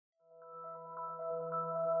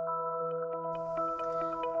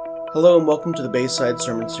Hello and welcome to the Bayside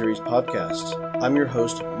Sermon Series podcast. I'm your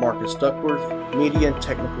host, Marcus Duckworth, Media and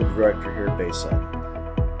Technical Director here at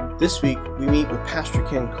Bayside. This week, we meet with Pastor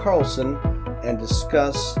Ken Carlson and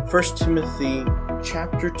discuss 1 Timothy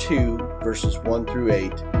chapter 2, verses 1 through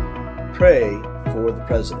 8, Pray for the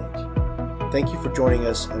President. Thank you for joining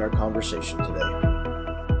us in our conversation today.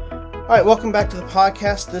 All right, welcome back to the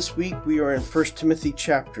podcast. This week, we are in 1 Timothy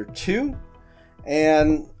chapter 2,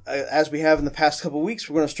 and as we have in the past couple of weeks,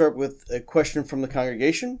 we're going to start with a question from the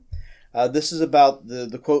congregation. This is about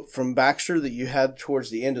the quote from Baxter that you had towards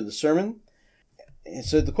the end of the sermon. And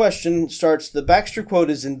so the question starts, the Baxter quote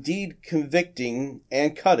is indeed convicting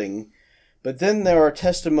and cutting, but then there are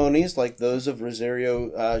testimonies like those of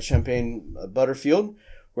Rosario Champagne Butterfield,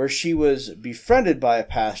 where she was befriended by a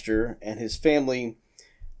pastor and his family,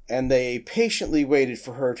 and they patiently waited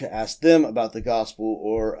for her to ask them about the gospel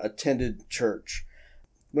or attended church.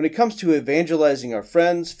 When it comes to evangelizing our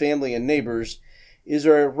friends, family, and neighbors, is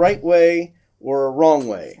there a right way or a wrong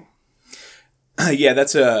way? Yeah,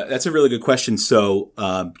 that's a really good question. So,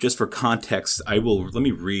 just for context, let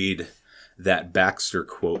me read that Baxter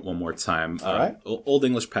quote one more time. All right. Old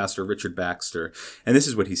English pastor Richard Baxter, and this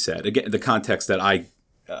is what he said. Again, the context that I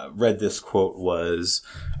read this quote was,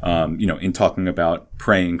 in talking about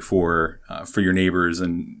praying for your neighbors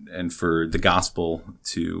and for the gospel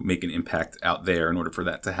to make an impact out there. In order for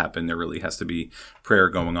that to happen, there really has to be prayer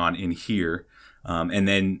going on in here, and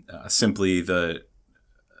then simply the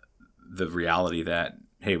reality that,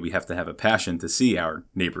 hey, we have to have a passion to see our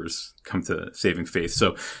neighbors come to saving faith.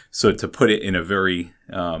 So to put it in a very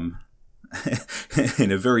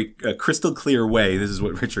crystal clear way, this is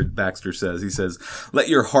what Richard Baxter says. He says, "Let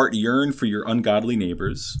your heart yearn for your ungodly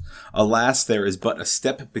neighbors. Alas, there is but a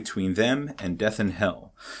step between them and death and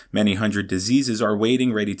hell. Many hundred diseases are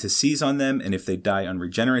waiting, ready to seize on them, and if they die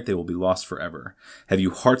unregenerate, they will be lost forever. Have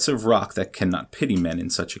you hearts of rock that cannot pity men in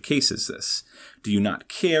such a case as this? Do you not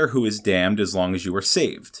care who is damned as long as you are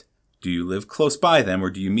saved? Do you live close by them, or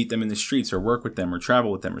do you meet them in the streets, or work with them, or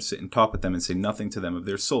travel with them, or sit and talk with them, and say nothing to them of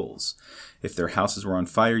their souls? If their houses were on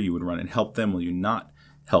fire, you would run and help them. Will you not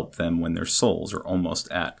help them when their souls are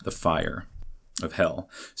almost at the fire of hell?"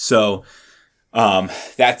 So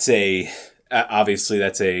that's obviously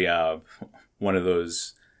one of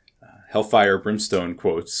those hellfire brimstone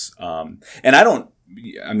quotes. And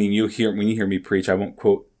when you hear me preach, I won't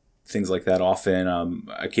quote things like that often.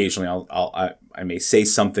 Occasionally, I may say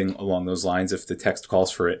something along those lines if the text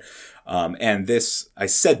calls for it. And I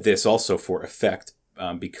said this also for effect,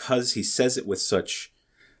 because he says it with such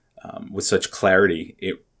clarity.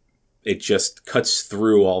 It just cuts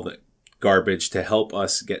through all the garbage to help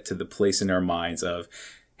us get to the place in our minds of,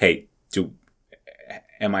 hey,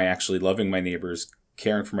 am I actually loving my neighbors,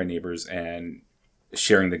 caring for my neighbors, and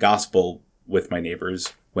sharing the gospel with my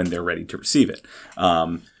neighbors when they're ready to receive it?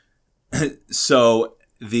 So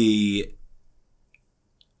the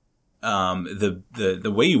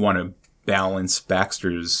way you want to balance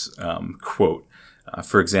Baxter's quote,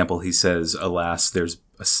 for example, he says, "Alas, there's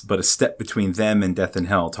but a step between them and death and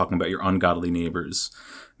hell," talking about your ungodly neighbors.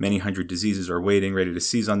 "Many hundred diseases are waiting, ready to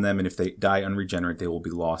seize on them, and if they die unregenerate, they will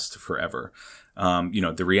be lost forever."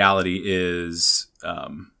 The reality is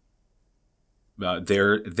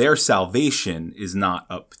their salvation is not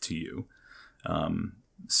up to you.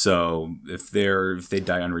 So if they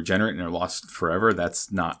die unregenerate and they're lost forever,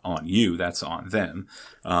 that's not on you. That's on them.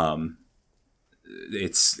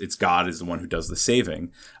 It's God is the one who does the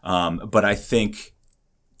saving. But I think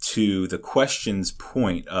to the question's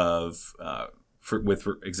point of,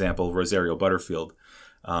 for example, Rosario Butterfield,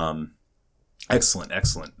 excellent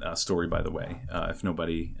story, by the way. If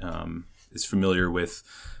nobody is familiar with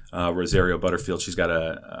Rosario Butterfield, she's got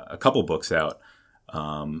a couple books out.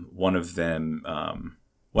 One of them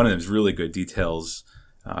is really good, details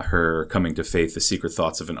her coming to faith, the secret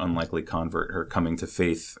thoughts of an unlikely convert, her coming to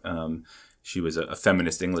faith. She was a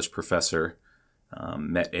feminist English professor,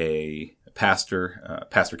 met a pastor,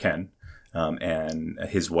 Pastor Ken, and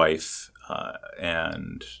his wife,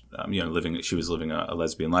 she was living a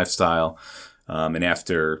lesbian lifestyle. And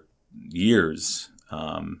after years,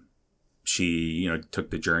 she, took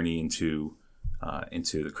the journey into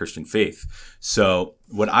the Christian faith. So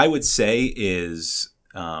what I would say is,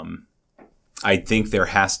 I think there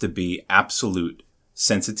has to be absolute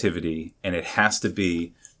sensitivity, and it has to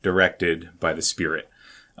be directed by the Spirit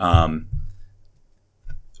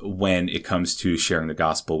when it comes to sharing the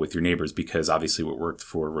gospel with your neighbors, because obviously what worked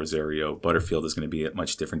for Rosario Butterfield is going to be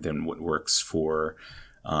much different than what works for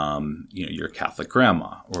your Catholic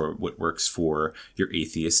grandma, or what works for your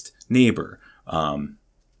atheist neighbor.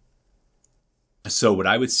 So what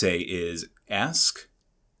I would say is ask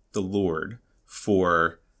the Lord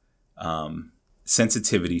for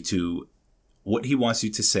sensitivity to what he wants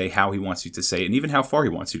you to say, how he wants you to say it, and even how far he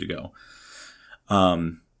wants you to go.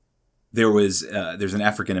 There's an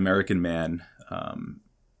African-American man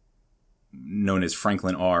known as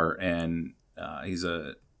Franklin R., and he's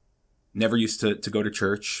never used to go to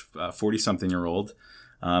church, 40-something-year-old.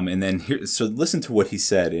 And then so listen to what he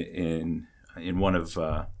said in one of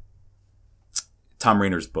Tom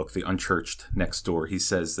Rainer's book, The Unchurched Next Door. He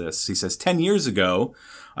says this. He says, 10 years ago,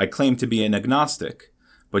 I claimed to be an agnostic,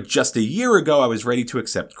 but just a year ago, I was ready to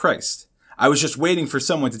accept Christ. I was just waiting for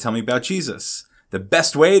someone to tell me about Jesus. The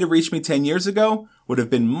best way to reach me 10 years ago would have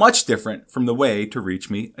been much different from the way to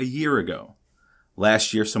reach me a year ago.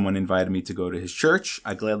 Last year, someone invited me to go to his church.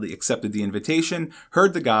 I gladly accepted the invitation,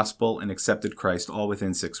 heard the gospel, and accepted Christ all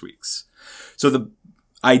within 6 weeks. So the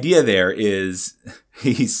idea there is,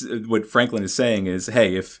 what Franklin is saying is,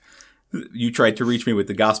 hey, if you tried to reach me with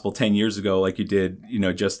the gospel 10 years ago, like you did,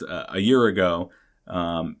 just a year ago,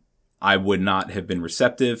 I would not have been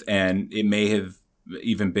receptive, and it may have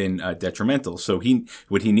even been detrimental. So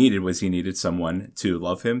what he needed someone to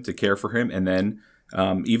love him, to care for him, and then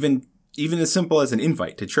even as simple as an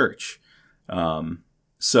invite to church. There's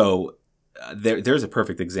a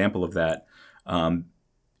perfect example of that.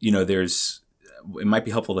 It might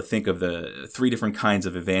be helpful to think of the 3 different kinds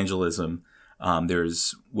of evangelism.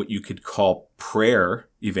 There's what you could call prayer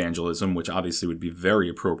evangelism, which obviously would be very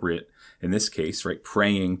appropriate in this case, right?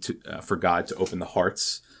 Praying for God to open the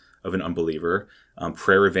hearts of an unbeliever.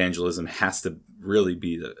 Prayer evangelism has to really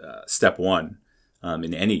be the step 1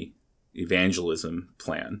 in any evangelism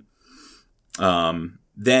plan.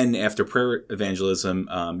 Then after prayer evangelism,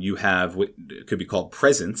 you have what could be called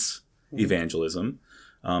presence evangelism.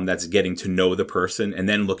 That's getting to know the person and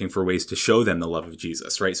then looking for ways to show them the love of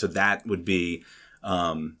Jesus, right? So that would be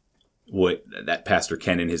what that Pastor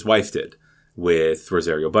Ken and his wife did with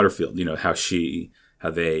Rosario Butterfield. How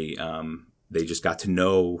they just got to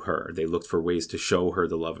know her. They looked for ways to show her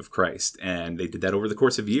the love of Christ, and they did that over the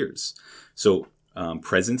course of years. So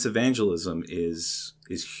presence evangelism is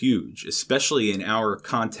huge, especially in our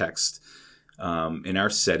context, in our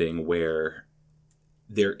setting where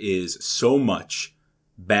there is so much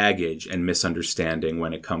baggage and misunderstanding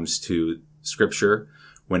when it comes to Scripture,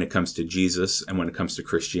 when it comes to Jesus, and when it comes to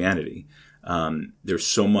Christianity. There's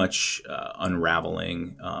so much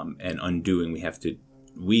unraveling and undoing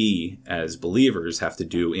we as believers have to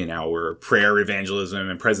do in our prayer evangelism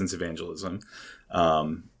and presence evangelism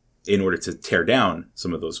in order to tear down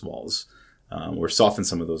some of those walls or soften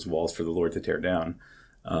some of those walls for the Lord to tear down.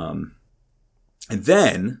 And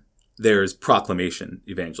then there's proclamation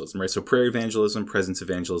evangelism, right? So prayer evangelism, presence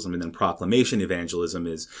evangelism, and then proclamation evangelism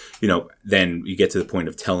is, then you get to the point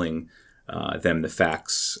of telling them the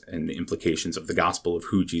facts and the implications of the gospel of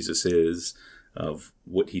who Jesus is, of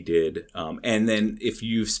what he did. And then if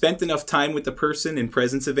you've spent enough time with the person in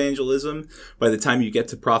presence evangelism, by the time you get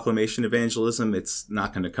to proclamation evangelism, it's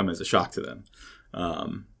not going to come as a shock to them.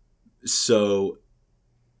 So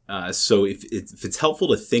if it's helpful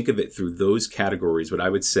to think of it through those categories, what I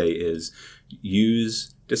would say is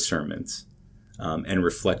use discernment and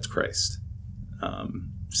reflect Christ. I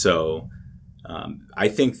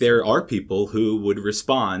think there are people who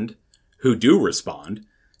do respond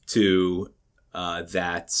to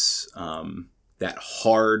that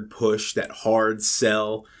hard push, that hard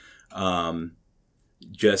sell,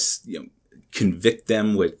 convict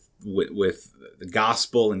them with the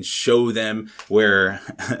gospel and show them where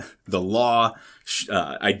the law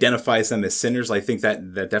identifies them as sinners. I think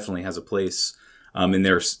that definitely has a place. And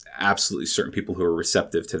there's absolutely certain people who are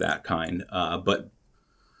receptive to that kind. But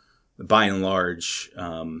by and large,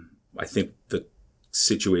 I think the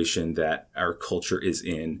situation that our culture is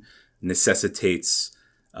in necessitates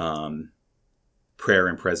prayer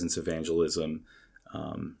and presence evangelism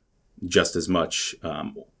just as much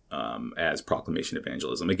as proclamation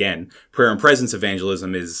evangelism. Again, prayer and presence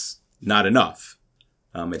evangelism is not enough.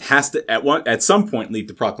 It has to at some point lead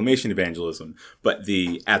to proclamation evangelism, but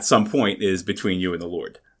the at some point is between you and the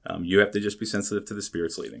Lord. You have to just be sensitive to the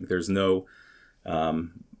Spirit's leading. There's no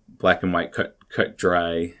black and white, cut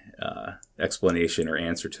dry explanation or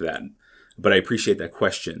answer to that. But I appreciate that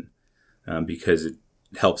question because it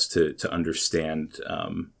helps to understand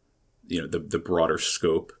the broader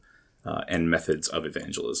scope and methods of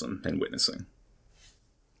evangelism and witnessing.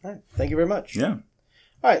 All right. Thank you very much. Yeah.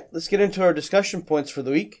 All right. Let's get into our discussion points for the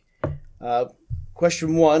week.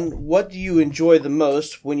 Question 1, what do you enjoy the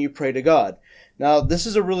most when you pray to God? Now, this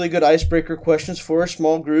is a really good icebreaker questions for our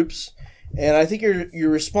small groups. And I think your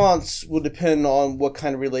response will depend on what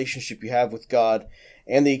kind of relationship you have with God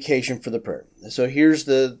and the occasion for the prayer. So here's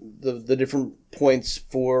the different points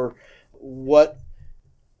for what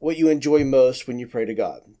you enjoy most when you pray to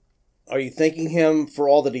God. Are you thanking Him for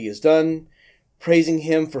all that He has done, praising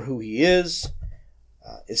Him for who He is,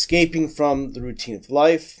 escaping from the routine of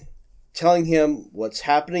life, telling Him what's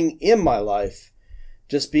happening in my life,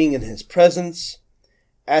 just being in His presence,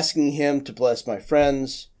 asking Him to bless my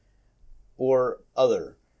friends, or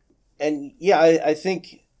other? And yeah, I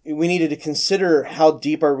think we needed to consider how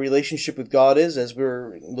deep our relationship with God is as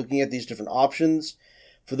we're looking at these different options.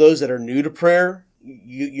 For those that are new to prayer,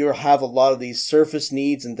 you'll have a lot of these surface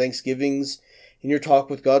needs and thanksgivings in your talk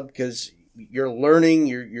with God because you're learning,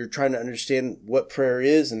 you're trying to understand what prayer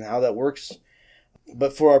is and how that works.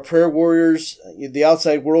 But for our prayer warriors, the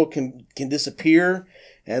outside world can disappear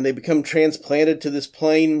and they become transplanted to this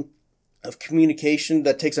plane of communication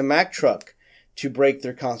that takes a Mack truck to break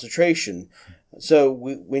their concentration. So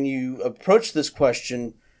when you approach this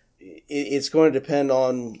question, it's going to depend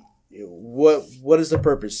on what is the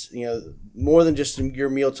purpose, more than just your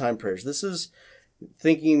mealtime prayers. This is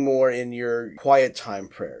thinking more in your quiet time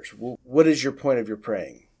prayers. What is your point of your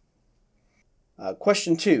praying?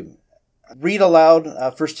 Question 2, read aloud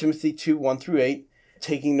 1 Timothy 2, 1 through 8,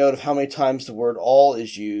 taking note of how many times the word all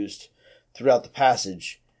is used throughout the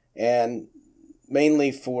passage. And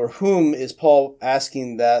mainly, for whom is Paul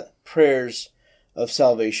asking that prayers of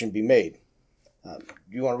salvation be made?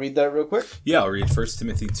 Do you want to read that real quick? Yeah, I'll read 1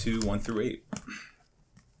 Timothy 2, 1 through 8.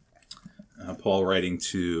 Paul, writing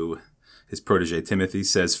to his protege Timothy,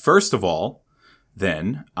 says, "First of all,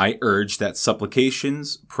 then, I urge that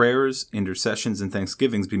supplications, prayers, intercessions, and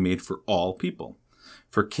thanksgivings be made for all people,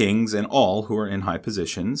 for kings and all who are in high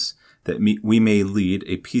positions, that we may lead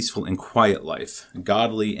a peaceful and quiet life,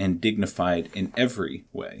 godly and dignified in every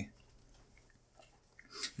way.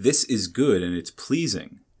 This is good and it's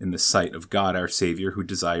pleasing in the sight of God our Savior, who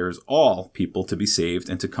desires all people to be saved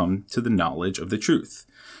and to come to the knowledge of the truth.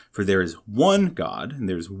 For there is one God, and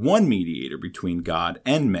there is one mediator between God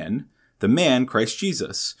and men, the man Christ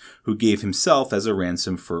Jesus, who gave himself as a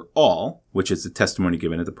ransom for all, which is the testimony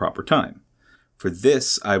given at the proper time. For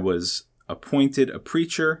this I was appointed a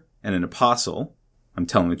preacher and an apostle," I'm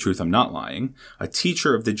telling the truth, I'm not lying, "a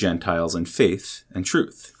teacher of the Gentiles in faith and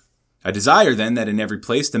truth. I desire then that in every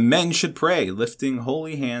place the men should pray, lifting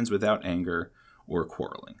holy hands without anger or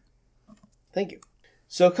quarreling." Thank you.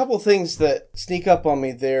 So a couple of things that sneak up on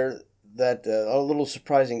me there that are a little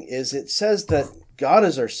surprising is it says that God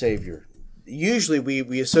is our Savior. Usually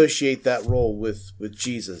we associate that role with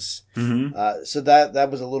Jesus. Mm-hmm. So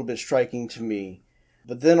that was a little bit striking to me.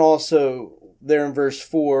 But then also there in verse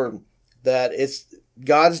 4 that it's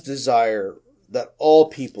God's desire that all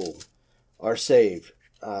people are saved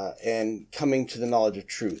and coming to the knowledge of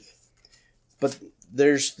truth. But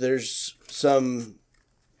there's some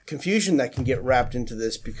confusion that can get wrapped into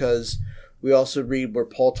this because we also read where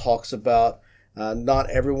Paul talks about not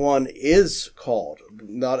everyone is called,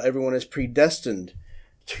 not everyone is predestined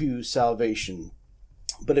to salvation.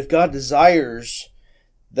 But if God desires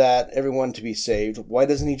that everyone to be saved, why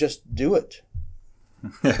doesn't He just do it?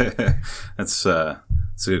 That's a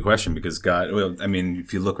good question because God, well, I mean,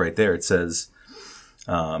 if you look right there, it says,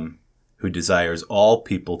 who desires all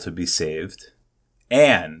people to be saved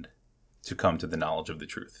and to come to the knowledge of the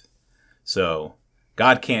truth. So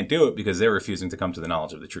God can't do it because they're refusing to come to the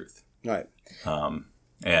knowledge of the truth. Right.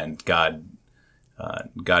 And God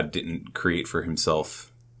didn't create for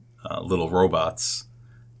Himself little robots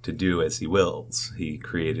to do as He wills. He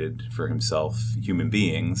created for Himself human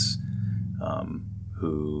beings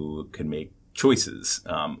who can make choices,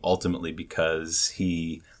 ultimately because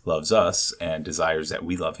He loves us and desires that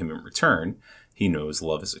we love Him in return. He knows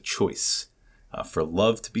love is a choice. For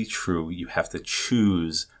love to be true, you have to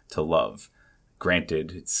choose to love.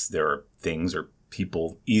 Granted, there are things or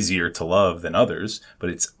people easier to love than others, but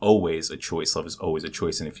it's always a choice. Love is always a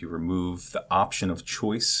choice. And if you remove the option of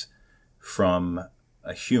choice from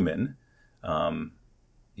a human,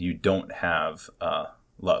 you don't have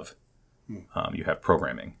love. You have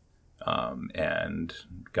programming. And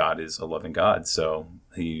God is a loving God, so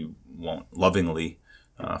He won't lovingly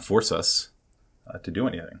force us to do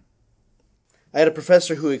anything. I had a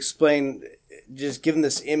professor who explained, just given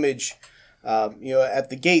this image, at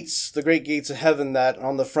the gates, the great gates of heaven, that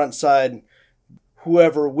on the front side,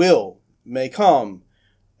 whoever will may come.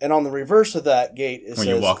 And on the reverse of that gate, it says,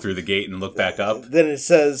 when you walk through the gate and look back up, then it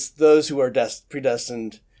says those who are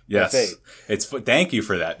predestined. Yes. Thank you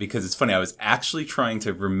for that, because it's funny. I was actually trying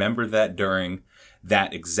to remember that during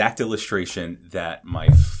that exact illustration that my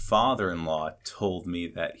father-in-law told me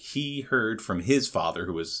that he heard from his father,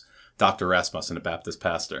 who was Dr. Rasmussen, a Baptist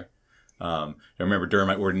pastor. I remember during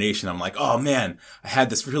my ordination, I'm like, oh man, I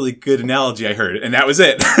had this really good analogy I heard, and that was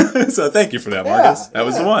it. So thank you for that, Marcus. That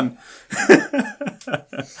was the one.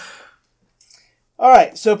 All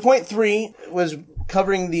right, so point 3 was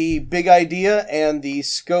covering the big idea and the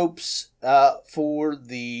scopes for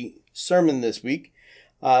the sermon this week.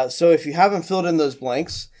 So if you haven't filled in those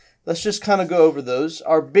blanks, let's just kind of go over those.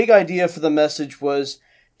 Our big idea for the message was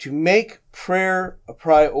to make prayer a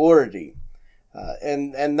priority.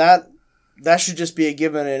 And that should just be a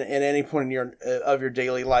given in any point in your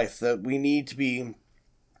daily life, that we need to be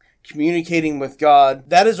communicating with God.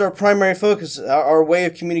 That is our primary focus. Our way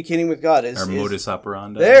of communicating with God is... Our modus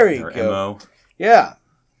operandi. There you our go. MO. Yeah.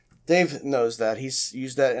 Dave knows that. He's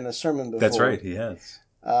used that in a sermon before. That's right, he has.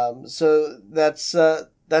 So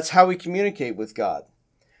that's how we communicate with God.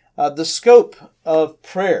 The scope of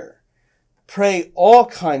prayer. Pray all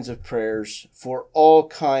kinds of prayers for all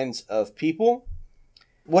kinds of people.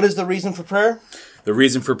 What is the reason for prayer? The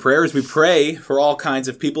reason for prayer is we pray for all kinds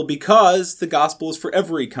of people because the gospel is for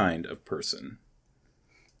every kind of person.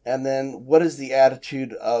 And then what is the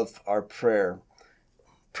attitude of our prayer?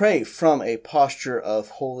 Pray from a posture of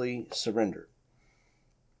holy surrender.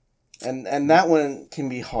 And that one can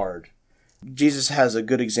be hard. Jesus has a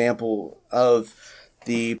good example of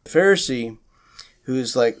the Pharisee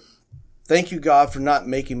who's like, thank you, God, for not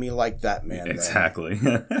making me like that man. Exactly.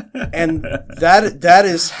 And that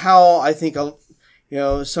is how I think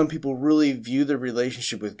some people really view their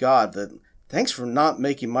relationship with God. That thanks for not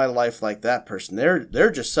making my life like that person.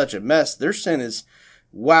 They're just such a mess. Their sin is,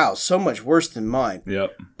 wow, so much worse than mine.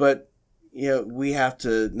 Yep. But we have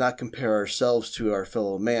to not compare ourselves to our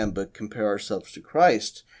fellow man, but compare ourselves to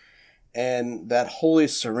Christ, and that holy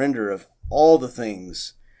surrender of all the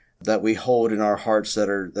things that we hold in our hearts that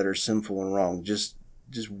are sinful and wrong. Just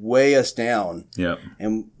weigh us down. Yep.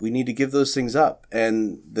 And we need to give those things up.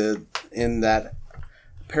 And in that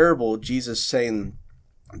parable, Jesus saying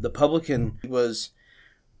the publican was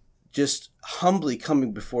just humbly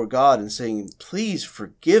coming before God and saying, please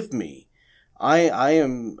forgive me. I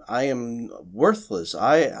am worthless.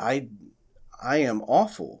 I am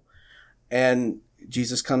awful. And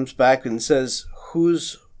Jesus comes back and says,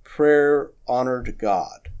 whose prayer honored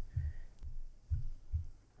God?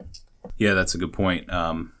 Yeah, that's a good point.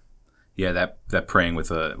 That praying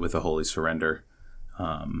with a holy surrender.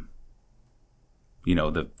 The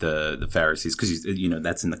Pharisees, because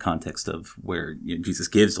that's in the context of where Jesus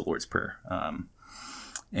gives the Lord's Prayer,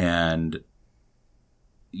 and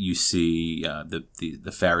you see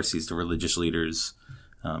the Pharisees, the religious leaders,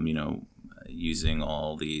 using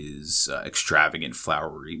all these extravagant,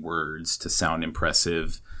 flowery words to sound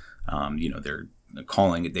impressive.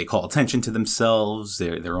 They call attention to themselves,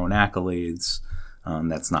 their own accolades.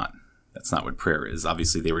 That's not what prayer is.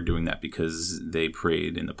 Obviously, they were doing that because they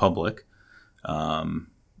prayed in the public.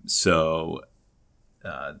 So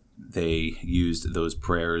they used those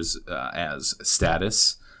prayers as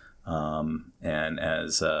status and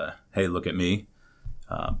as, hey, look at me.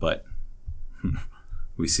 But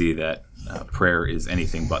we see that prayer is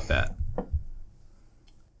anything but that.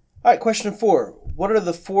 All right, question 4. What are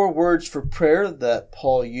the 4 words for prayer that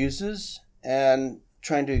Paul uses? And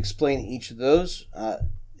trying to explain each of those.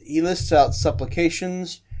 He lists out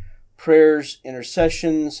supplications, prayers,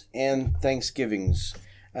 intercessions, and thanksgivings.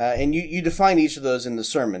 And you define each of those in the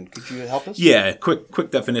sermon. Could you help us? Yeah,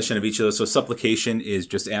 quick definition of each of those. So supplication is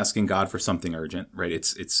just asking God for something urgent, right?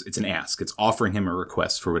 It's an ask. It's offering him a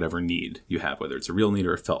request for whatever need you have, whether it's a real need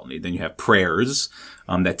or a felt need. Then you have prayers,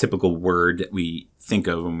 that typical word that we think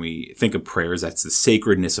of when we think of prayers. That's the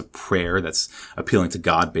sacredness of prayer. That's appealing to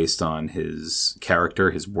God based on his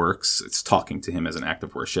character, his works. It's talking to him as an act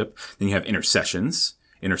of worship. Then you have intercessions.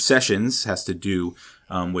 Intercessions has to do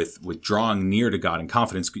with drawing near to God in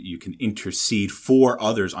confidence. You can intercede for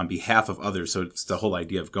others on behalf of others. So it's the whole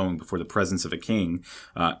idea of going before the presence of a king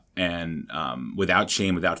and without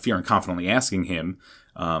shame, without fear, and confidently asking him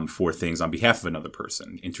for things on behalf of another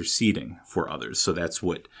person, interceding for others. So that's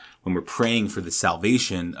when we're praying for the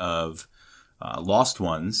salvation of lost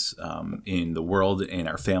ones in the world, in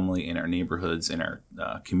our family, in our neighborhoods, in our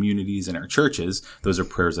communities, in our churches. Those are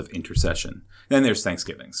prayers of intercession. Then there's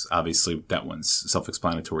thanksgivings. Obviously, that one's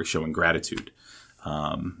self-explanatory, showing gratitude,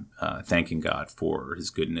 thanking God for his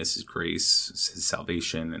goodness, his grace, his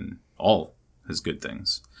salvation, and all his good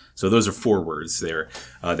things. So those are 4 words there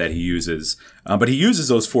that he uses. But he uses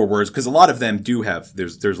those 4 words because a lot of them do have,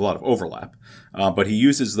 there's a lot of overlap. But he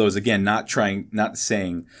uses those, again, not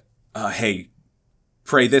saying, hey,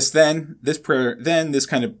 pray this then, this prayer then, this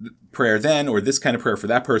kind of prayer then, or this kind of prayer for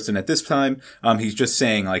that person at this time. He's just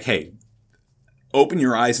saying like, hey, open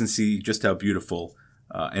your eyes and see just how beautiful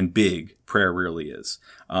and big prayer really is.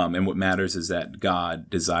 And what matters is that God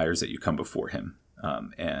desires that you come before him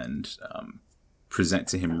and present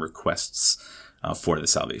to him requests for the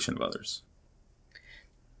salvation of others.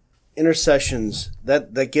 Intercessions,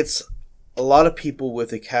 that gets a lot of people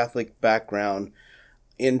with a Catholic background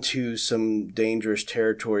into some dangerous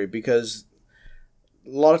territory, because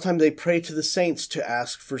a lot of times they pray to the saints to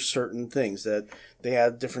ask for certain things, that they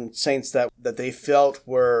had different saints that they felt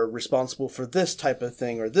were responsible for this type of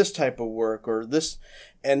thing or this type of work or this.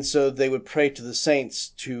 And so they would pray to the saints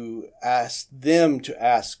to ask them to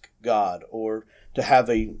ask God or to have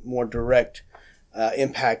a more direct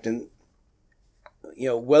impact. And,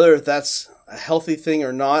 whether that's a healthy thing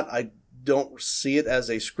or not, I don't see it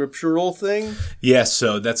as a scriptural thing. Yeah,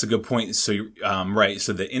 so that's a good point. So, right.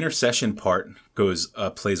 So the intercession part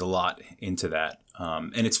plays a lot into that.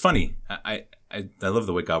 And it's funny. I love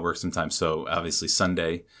the way God works sometimes. So obviously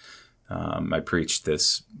Sunday, I preached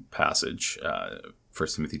this passage, 1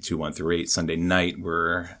 Timothy 2:1-8. Sunday night,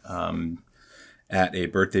 we're at a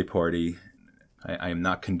birthday party. I am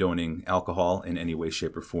not condoning alcohol in any way,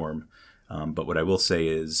 shape, or form. But what I will say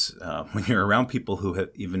is when you're around people who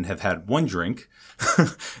have had one drink,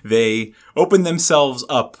 they open themselves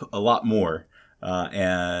up a lot more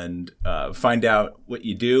and find out what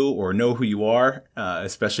you do or know who you are,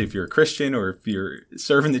 especially if you're a Christian or if you're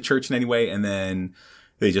serving the church in any way, and then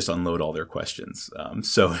they just unload all their questions.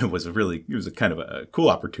 So it was a kind of a cool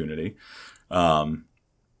opportunity.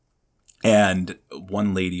 And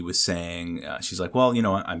one lady was saying, she's like, well,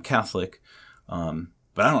 I'm Catholic,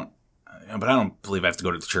 but I don't believe I have to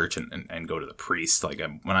go to the church and go to the priest. Like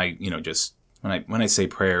when I say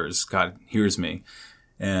prayers, God hears me.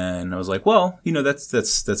 And I was like, well,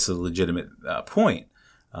 that's a legitimate point.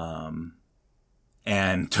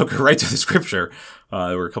 And took her right to the scripture.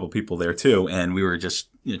 There were a couple people there too, and we were just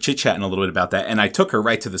chit-chatting a little bit about that. And I took her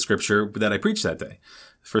right to the scripture that I preached that day,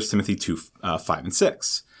 1 Timothy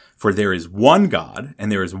 2:5-6. For there is one God,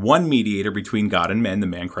 and there is one mediator between God and men, the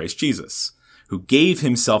man Christ Jesus, who gave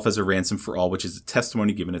himself as a ransom for all, which is a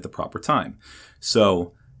testimony given at the proper time.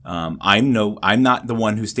 So I'm not the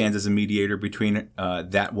one who stands as a mediator between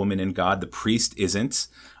that woman and God. The priest isn't.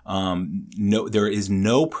 There is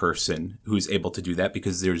no person who's able to do that,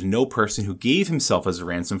 because there's no person who gave himself as a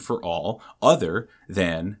ransom for all other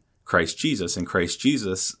than Christ Jesus. And Christ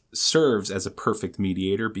Jesus serves as a perfect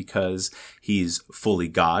mediator because he's fully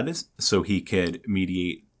God, so he could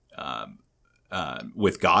mediate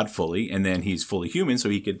with God fully, and then he's fully human, so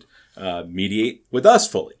he could mediate with us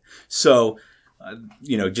fully. So,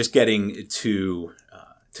 just getting to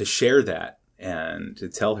share that and to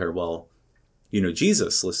tell her, well,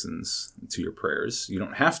 Jesus listens to your prayers. You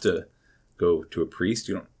don't have to go to a priest.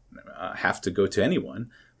 You don't have to go to anyone,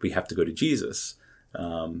 but you have to go to Jesus.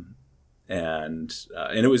 And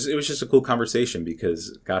it was just a cool conversation,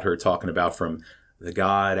 because got her talking about from the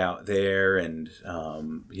God out there, and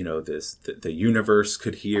the universe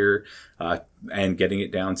could hear, and getting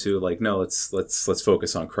it down to like, no, let's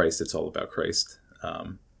focus on Christ. It's all about Christ.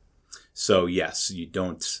 So yes, you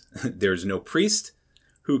don't. There's no priest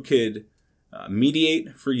who could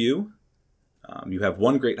mediate for you. You have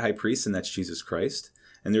one great high priest, and that's Jesus Christ.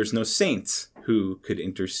 And there's no saint who could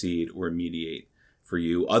intercede or mediate for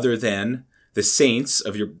you, other than the saints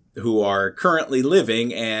who are currently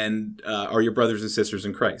living and are your brothers and sisters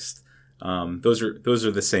in Christ. Those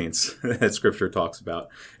are the saints that Scripture talks about,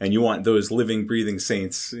 and you want those living, breathing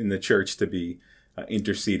saints in the church to be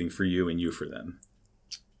interceding for you and you for them.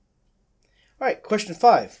 All right, question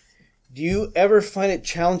 5. Do you ever find it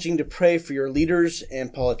challenging to pray for your leaders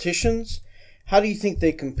and politicians? How do you think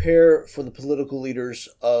they compare for the political leaders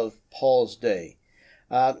of Paul's day?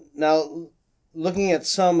 Now, looking at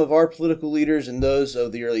some of our political leaders and those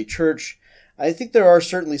of the early church, I think there are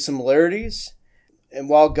certainly similarities. And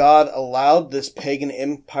while God allowed this pagan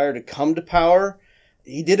empire to come to power,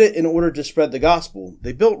 he did it in order to spread the gospel.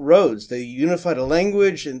 They built roads, they unified a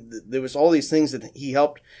language, and there was all these things that he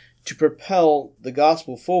helped to propel the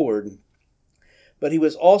gospel forward. But he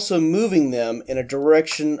was also moving them in a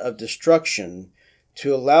direction of destruction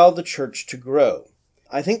to allow the church to grow.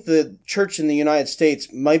 I think the church in the United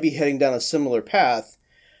States might be heading down a similar path,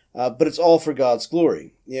 but it's all for God's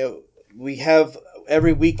glory. We have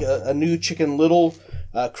every week a new Chicken Little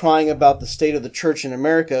crying about the state of the church in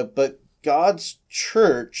America, but God's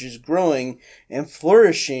church is growing and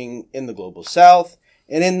flourishing in the global south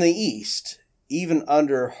and in the east, even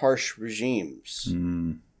under harsh regimes.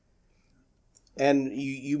 And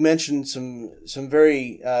you mentioned some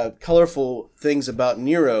very colorful things about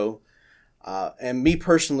Nero. And me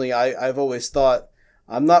personally, I've always thought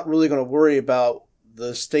I'm not really going to worry about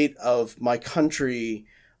the state of my country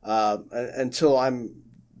until I'm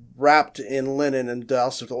wrapped in linen and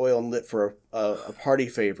doused with oil and lit for a party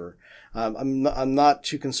favor. I'm not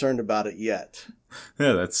too concerned about it yet.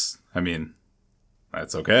 Yeah, that's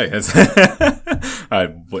okay.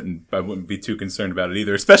 I wouldn't be too concerned about it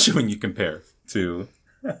either, especially when you compare to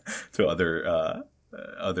other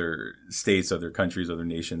states, other countries, other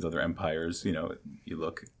nations, other empires. You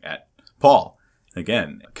look at Paul,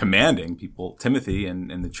 again, commanding people, Timothy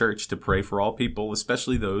and the church, to pray for all people,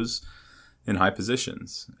 especially those in high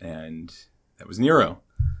positions. And that was Nero.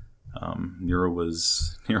 Nero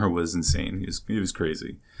was insane. He was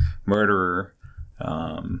crazy. Murderer.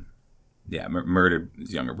 Murdered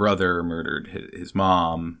his younger brother, murdered his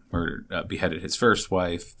mom, beheaded his first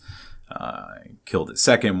wife, killed his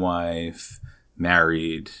second wife,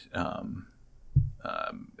 married a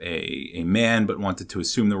man but wanted to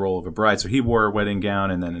assume the role of a bride, so he wore a wedding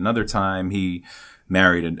gown. And then another time he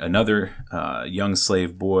married another young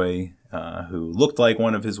slave boy who looked like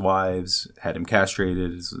one of his wives, had him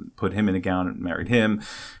castrated, put him in a gown and married him.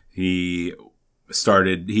 He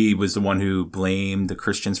was the one who blamed the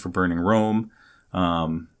Christians for burning Rome.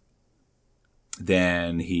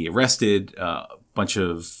 Then he arrested a bunch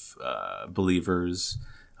of believers,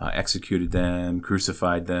 executed them,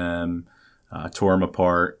 crucified them, tore them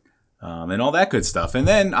apart, and all that good stuff. And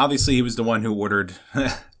then obviously he was the one who ordered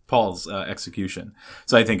Paul's execution.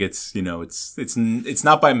 So I think it's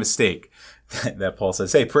not by mistake that Paul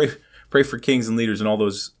says, "Hey, pray for kings and leaders and all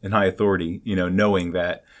those in high authority," knowing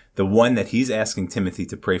that the one that he's asking Timothy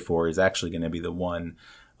to pray for is actually going to be the one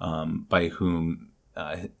by whose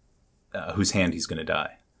hand he's going to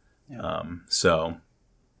die. Yeah.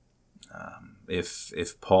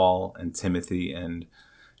 If Paul and Timothy and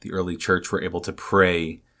the early church were able to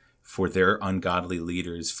pray for their ungodly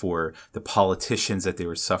leaders, for the politicians that they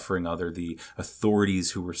were suffering under, the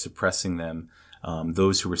authorities who were suppressing them,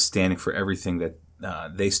 those who were standing for everything that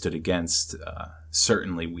they stood against,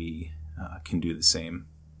 certainly we can do the same.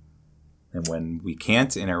 And when we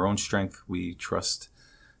can't in our own strength, we trust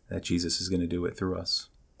that Jesus is going to do it through us.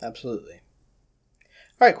 Absolutely.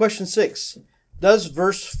 All right, question 6. Does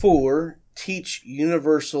verse 4 teach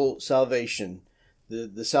universal salvation,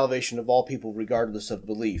 the salvation of all people regardless of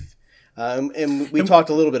belief? And we talked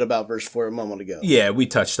a little bit about verse 4 a moment ago. Yeah, we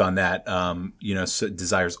touched on that. So it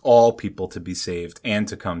desires all people to be saved and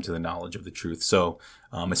to come to the knowledge of the truth. So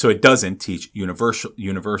it doesn't teach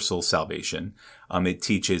universal salvation. It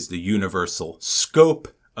teaches the universal scope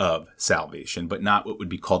of salvation, but not what would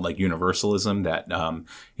be called like universalism, that,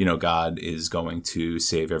 God is going to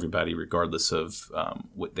save everybody regardless of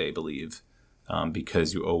what they believe,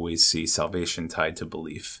 because you always see salvation tied to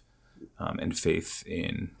belief and faith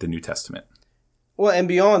in the New Testament. Well, and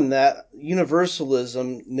beyond that,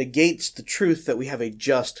 universalism negates the truth that we have a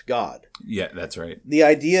just God. Yeah, that's right. The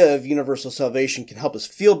idea of universal salvation can help us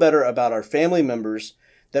feel better about our family members,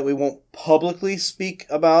 that we won't publicly speak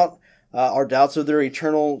about our doubts of their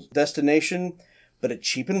eternal destination, but it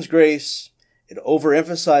cheapens grace, it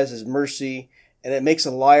overemphasizes mercy, and it makes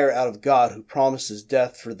a liar out of God who promises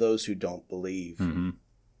death for those who don't believe. Mm-hmm.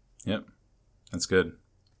 Yep, that's good.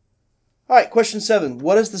 All right, question 7.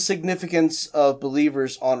 What is the significance of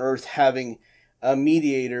believers on earth having a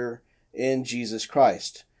mediator in Jesus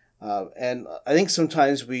Christ? And I think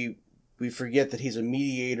sometimes we forget that he's a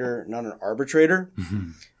mediator, not an arbitrator.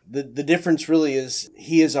 Mm-hmm. The difference really is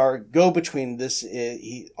he is our go-between.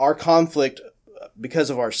 Our conflict because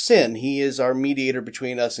of our sin. He is our mediator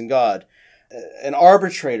between us and God. An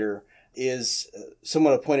arbitrator is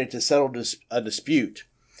someone appointed to settle a dispute.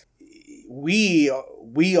 We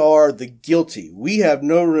are the guilty. We have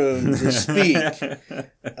no room to speak.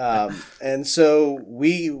 And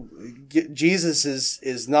so Jesus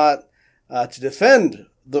is not to defend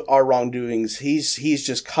our wrongdoings. He's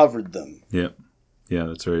just covered them. Yep. Yeah,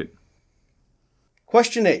 that's right.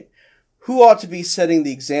 Question 8. Who ought to be setting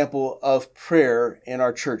the example of prayer in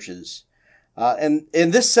our churches? And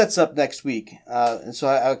this sets up next week. And so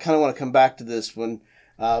I kind of want to come back to this one.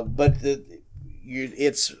 But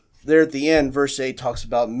it's there at the end. Verse 8 talks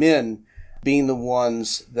about men being the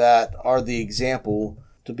ones that are the example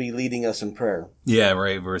to be leading us in prayer. Yeah,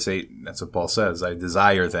 right. Verse 8, that's what Paul says. I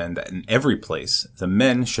desire then that in every place the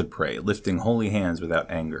men should pray, lifting holy hands without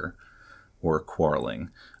anger or quarreling.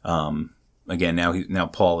 Again, now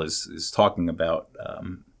Paul is talking about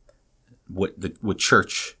what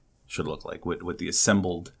church should look like, what the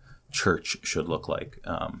assembled church should look like,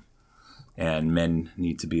 and men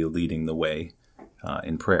need to be leading the way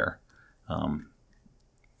in prayer.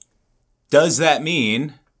 Does that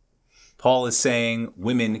mean Paul is saying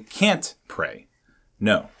women can't pray?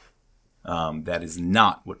 No, that is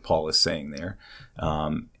not what Paul is saying there.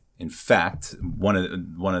 In fact, one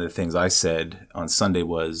of the things I said on Sunday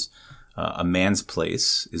was a man's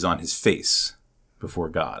place is on his face before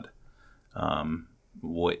God.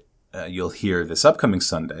 What you'll hear this upcoming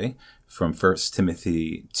Sunday from 1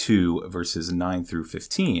 Timothy 2, verses 9 through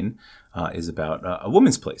 15, is about a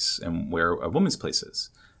woman's place and where a woman's place is.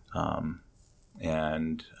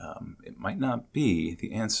 It might not be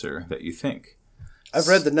the answer that you think. I've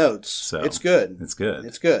read the notes. So it's good. It's good.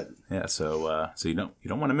 It's good. Yeah. So you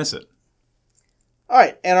don't want to miss it. All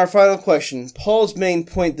right. And our final question. Paul's main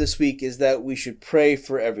point this week is that we should pray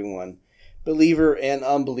for everyone, believer and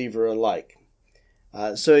unbeliever alike.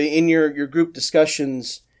 So in your group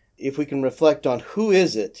discussions, if we can reflect on who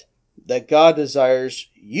is it that God desires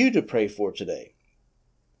you to pray for today,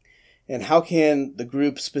 and how can the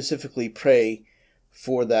group specifically pray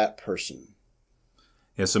for that person?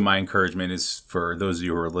 Yeah, so my encouragement is for those of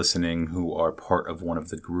you who are listening who are part of one of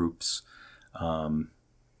the groups,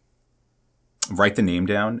 write the name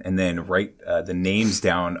down and then write the names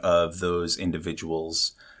down of those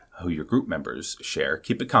individuals who your group members share.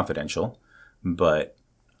 Keep it confidential, but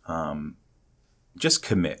just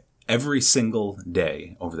commit every single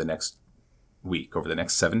day over the next week, over the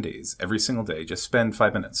next 7 days, every single day, just spend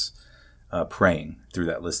 5 minutes praying through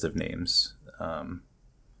that list of names.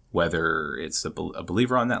 Whether it's a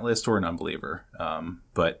believer on that list or an unbeliever.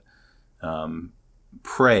 But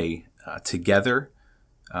pray together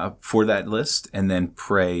for that list, and then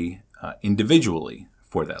pray individually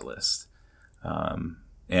for that list.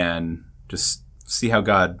 And just see how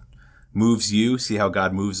God moves you, see how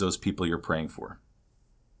God moves those people you're praying for.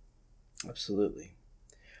 Absolutely.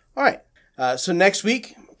 All right. So next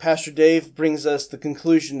week, Pastor Dave brings us the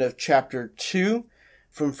conclusion of chapter 2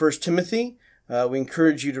 from 1 Timothy. We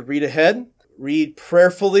encourage you to read ahead, read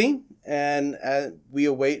prayerfully, and we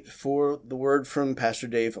await for the word from Pastor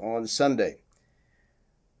Dave on Sunday.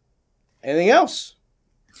 Anything else?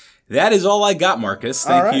 That is all I got, Marcus.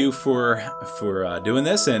 Thank right. you for doing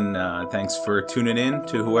this, and thanks for tuning in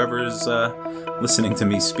to whoever's listening to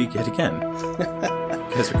me speak yet again.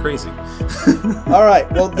 You guys are crazy. All right.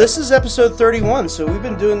 Well, this is episode 31, so we've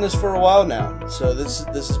been doing this for a while now. So this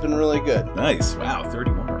has been really good. Nice. Wow,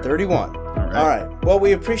 31. Already. 31. All right. Well,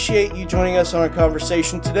 we appreciate you joining us on our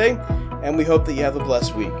conversation today, and we hope that you have a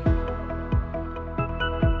blessed week.